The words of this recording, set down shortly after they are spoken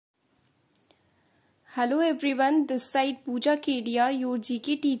Hello everyone, this side Pooja Kedia, your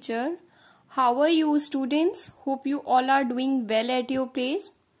GK teacher. How are you students? Hope you all are doing well at your place.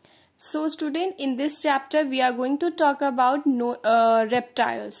 So student, in this chapter we are going to talk about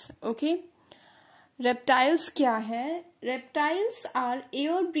reptiles. Okay. Reptiles क्या है? Reptiles are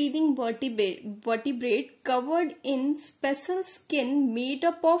air-breathing vertebrate covered in special skin made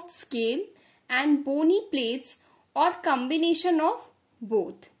up of scale and bony plates or combination of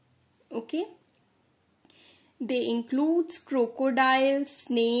both. Okay. They include crocodiles,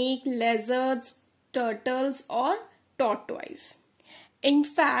 snake, lizards, turtles or tortoise. In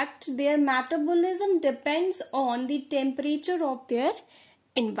fact, their metabolism depends on the temperature of their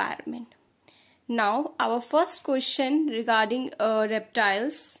environment. Now, our first question regarding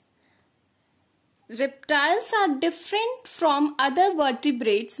reptiles. Reptiles are different from other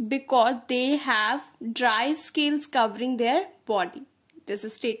vertebrates because they have dry scales covering their body. This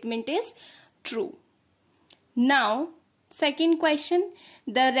statement is true. Now, second question,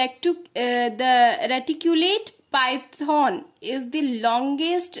 the reticulate python is the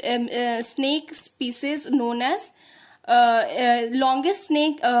longest snake species known as longest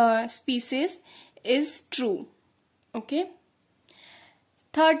snake species is true. Okay.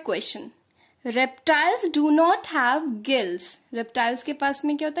 Third question, reptiles do not have gills. Reptiles के पास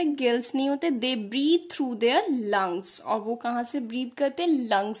में क्या होता है? Gills नहीं होते. They breathe through their lungs. और वो कहाँ से breathe करते?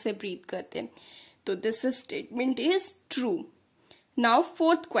 Lungs से breathe करते. So this statement is true. Now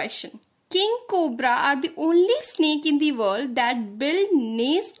fourth question. King cobra are the only snake in the world that build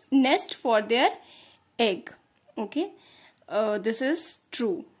nest for their egg. Okay. This is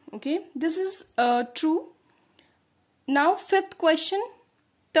true. Okay. This is true. Now fifth question.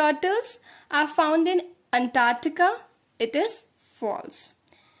 Turtles are found in Antarctica. It is false.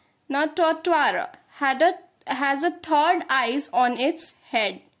 Now tortuara has a third eyes on its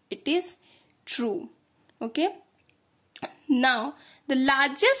head. It is true. Okay. Now the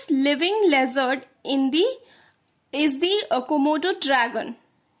largest living lizard is the Komodo dragon.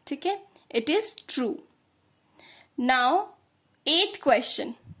 Okay. It is true. Now eighth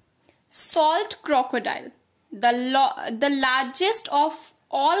question. Salt crocodile. The largest of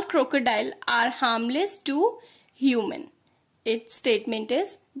all crocodile are harmless to human. This statement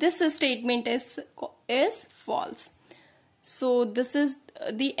is false. So this is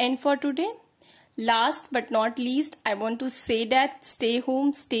the end for today. Last but not least, I want to say that stay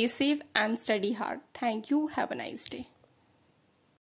home, stay safe and study hard. Thank you. Have a nice day.